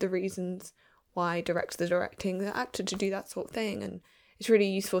behind the reasons why directors are directing the actor to do that sort of thing. And it's really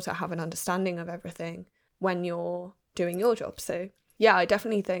useful to have an understanding of everything when you're doing your job. So yeah, I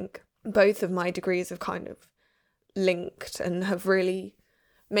definitely think both of my degrees have kind of linked and have really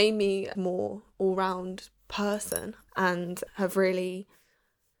made me a more all-round person and have really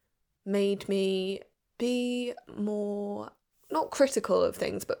made me be more, not critical of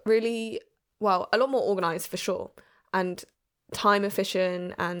things, but really, well, a lot more organised for sure, and time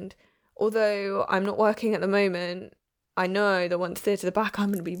efficient. And although I'm not working at the moment, I know that once theatre back, I'm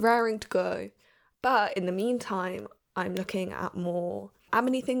going to be raring to go. But in the meantime, I'm looking at more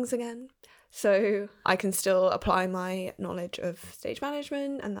admin things again, so I can still apply my knowledge of stage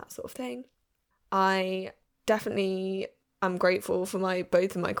management and that sort of thing. I definitely am grateful for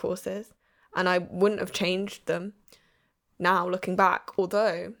both of my courses, and I wouldn't have changed them now looking back.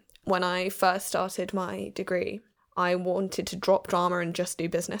 Although when I first started my degree, I wanted to drop drama and just do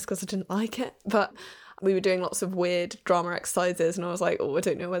business because I didn't like it, but we were doing lots of weird drama exercises and I was like, I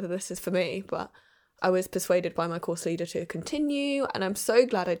don't know whether this is for me, but I was persuaded by my course leader to continue, and I'm so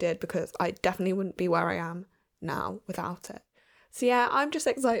glad I did because I definitely wouldn't be where I am now without it. So yeah, I'm just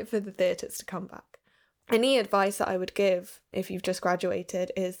excited for the theatres to come back. Any advice that I would give if you've just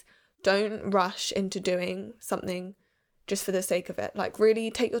graduated is don't rush into doing something just for the sake of it. Like, really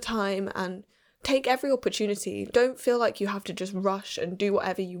take your time and take every opportunity. Don't feel like you have to just rush and do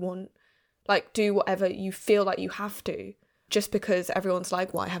whatever you want. Like, do whatever you feel like you have to, just because everyone's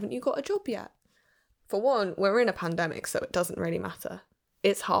like, why haven't you got a job yet? For one, we're in a pandemic, so it doesn't really matter.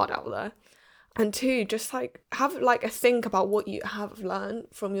 It's hard out there. And two, just have a think about what you have learned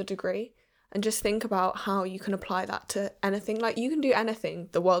from your degree, and just think about how you can apply that to anything. Like, you can do anything.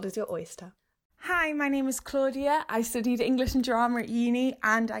 The world is your oyster. Hi, my name is Claudia. I studied English and drama at uni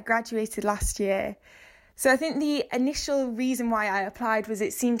and I graduated last year. So I think the initial reason why I applied was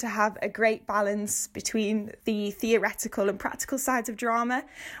it seemed to have a great balance between the theoretical and practical sides of drama,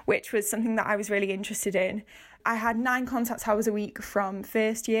 which was something that I was really interested in. I had 9 contact hours a week from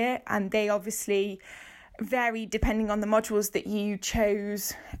first year, and they obviously varied depending on the modules that you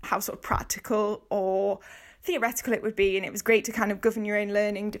chose, how sort of practical or theoretical it would be. And it was great to kind of govern your own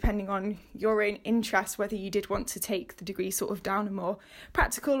learning depending on your own interest, whether you did want to take the degree sort of down a more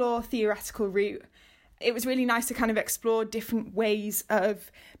practical or theoretical route. It was really nice to kind of explore different ways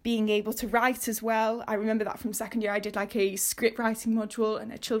of being able to write as well. I remember that from second year I did a script writing module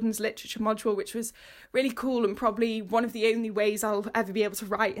and a children's literature module, which was really cool and probably one of the only ways I'll ever be able to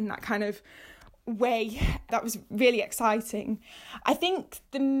write in that kind of way. That was really exciting. I think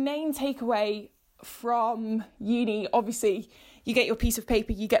the main takeaway from uni, obviously you get your piece of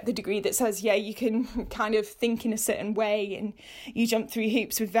paper, you get the degree that says, yeah, you can kind of think in a certain way, and you jump through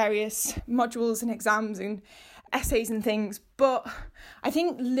hoops with various modules and exams and essays and things. But I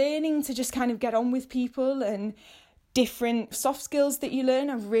think learning to just kind of get on with people and different soft skills that you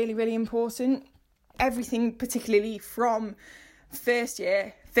learn are really, really important. Everything, particularly from first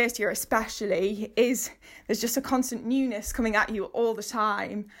year especially, is there's just a constant newness coming at you all the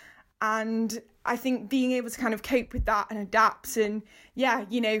time. And I think being able to kind of cope with that and adapt and,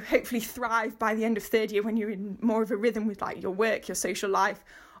 hopefully thrive by the end of third year when you're in more of a rhythm with your work, your social life,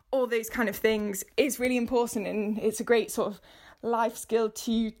 all those kind of things is really important. And it's a great sort of life skill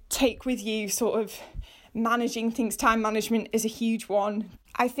to take with you. Sort of managing things, time management is a huge one.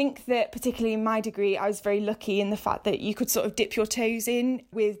 I think that particularly in my degree, I was very lucky in the fact that you could sort of dip your toes in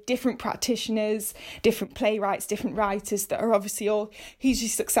with different practitioners, different playwrights, different writers that are obviously all hugely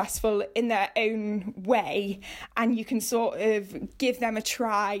successful in their own way. And you can sort of give them a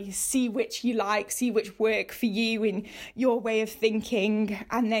try, see which you like, see which work for you in your way of thinking,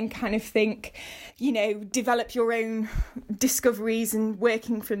 and then kind of think, develop your own discoveries and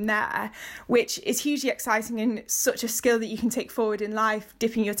working from there, which is hugely exciting and such a skill that you can take forward in life,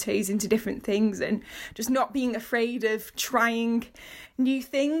 dipping your toes into different things and just not being afraid of trying new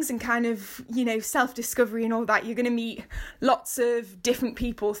things and kind of, self-discovery and all that. You're going to meet lots of different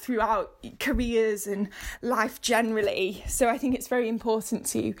people throughout careers and life generally. So I think it's very important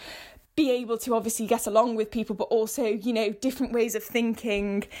to be able to obviously get along with people, but also, you know, different ways of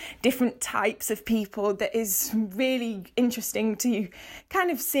thinking, different types of people, that is really interesting to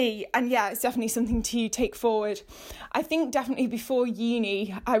kind of see. And yeah, it's definitely something to take forward. I think definitely before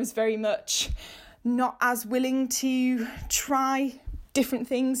uni, I was very much not as willing to try different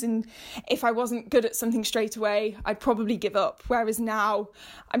things, and if I wasn't good at something straight away, I'd probably give up. Whereas now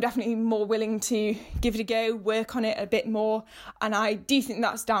I'm definitely more willing to give it a go, work on it a bit more. And I do think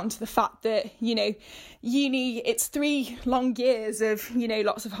that's down to the fact that, you know, uni, it's 3 long years of, you know,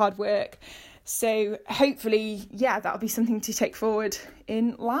 lots of hard work. So hopefully, yeah, that'll be something to take forward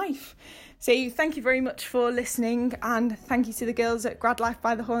in life. So thank you very much for listening, and thank you to the girls at Grad Life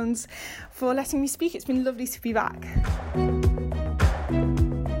by the Horns for letting me speak. It's been lovely to be back.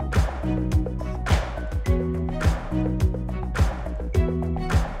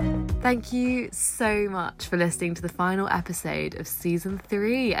 Thank you so much for listening to the final episode of season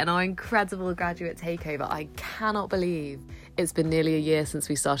 3 and our incredible graduate takeover. I cannot believe it's been nearly a year since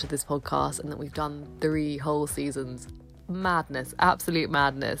we started this podcast and that we've done 3 whole seasons. Madness, absolute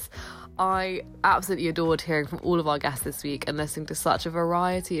madness. I absolutely adored hearing from all of our guests this week and listening to such a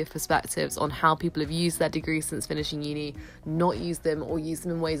variety of perspectives on how people have used their degrees since finishing uni, not used them, or used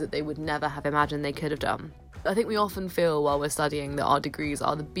them in ways that they would never have imagined they could have done. I think we often feel while we're studying that our degrees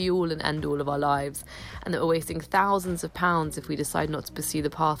are the be-all and end-all of our lives, and that we're wasting thousands of pounds if we decide not to pursue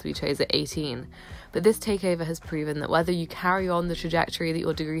the path we chose at 18. But this takeover has proven that whether you carry on the trajectory that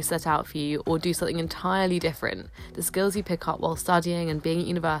your degree set out for you or do something entirely different, the skills you pick up while studying and being at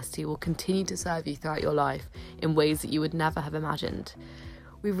university will continue to serve you throughout your life in ways that you would never have imagined.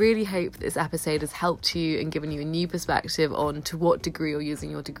 We really hope this episode has helped you and given you a new perspective on to what degree you're using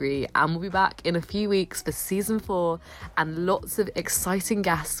your degree, and we'll be back in a few weeks for season 4, and lots of exciting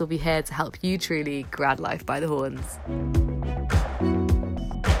guests will be here to help you truly grad life by the horns.